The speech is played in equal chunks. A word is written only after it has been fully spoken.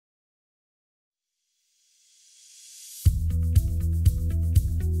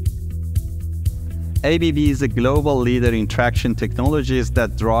ABB is a global leader in traction technologies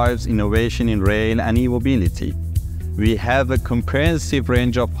that drives innovation in rail and e-mobility. We have a comprehensive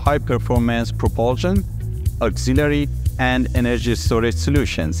range of high-performance propulsion, auxiliary, and energy storage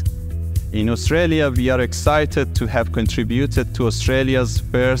solutions. In Australia, we are excited to have contributed to Australia's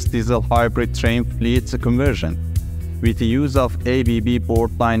first diesel hybrid train fleet conversion with the use of ABB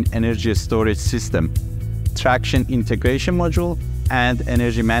BORDLINE energy storage system, traction integration module, and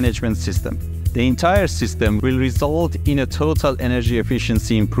energy management system. The entire system will result in a total energy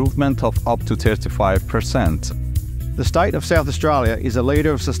efficiency improvement of up to 35%. The state of South Australia is a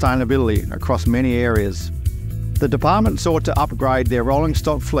leader of sustainability across many areas. The department sought to upgrade their rolling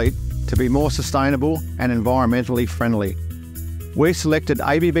stock fleet to be more sustainable and environmentally friendly. We selected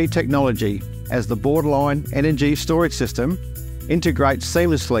ABB technology as the BORDLINE energy storage system integrates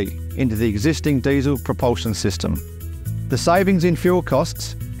seamlessly into the existing diesel propulsion system. The savings in fuel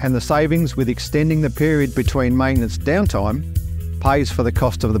costs and the savings with extending the period between maintenance downtime pays for the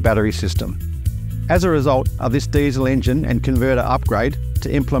cost of the battery system. As a result of this diesel engine and converter upgrade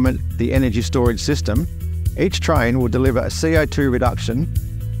to implement the energy storage system, each train will deliver a CO2 reduction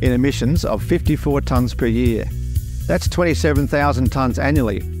in emissions of 54 tonnes per year. That's 27,000 tonnes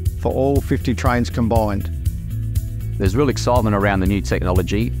annually for all 50 trains combined. There's real excitement around the new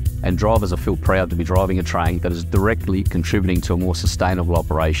technology, and drivers feel proud to be driving a train that is directly contributing to a more sustainable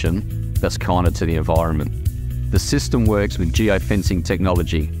operation that's kinder to the environment. The system works with geofencing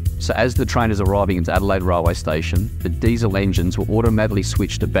technology, so as the train is arriving into Adelaide railway station, the diesel engines will automatically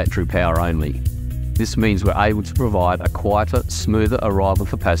switch to battery power only. This means we're able to provide a quieter, smoother arrival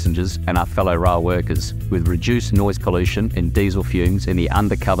for passengers and our fellow rail workers, with reduced noise pollution and diesel fumes in the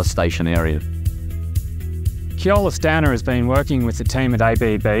undercover station area. Keolis Downer has been working with the team at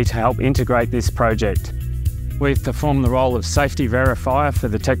ABB to help integrate this project. We've performed the role of safety verifier for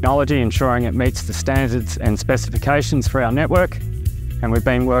the technology, ensuring it meets the standards and specifications for our network. And we've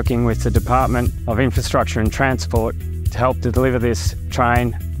been working with the Department of Infrastructure and Transport to help to deliver this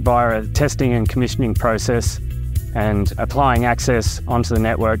train via a testing and commissioning process and applying access onto the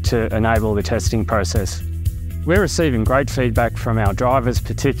network to enable the testing process. We're receiving great feedback from our drivers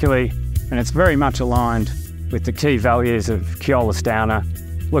particularly, and it's very much aligned with the key values of Keolis Downer,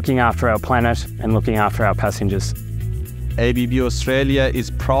 looking after our planet and looking after our passengers. ABB Australia is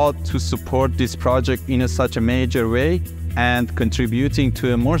proud to support this project in such a major way and contributing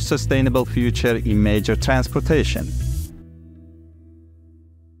to a more sustainable future in major transportation.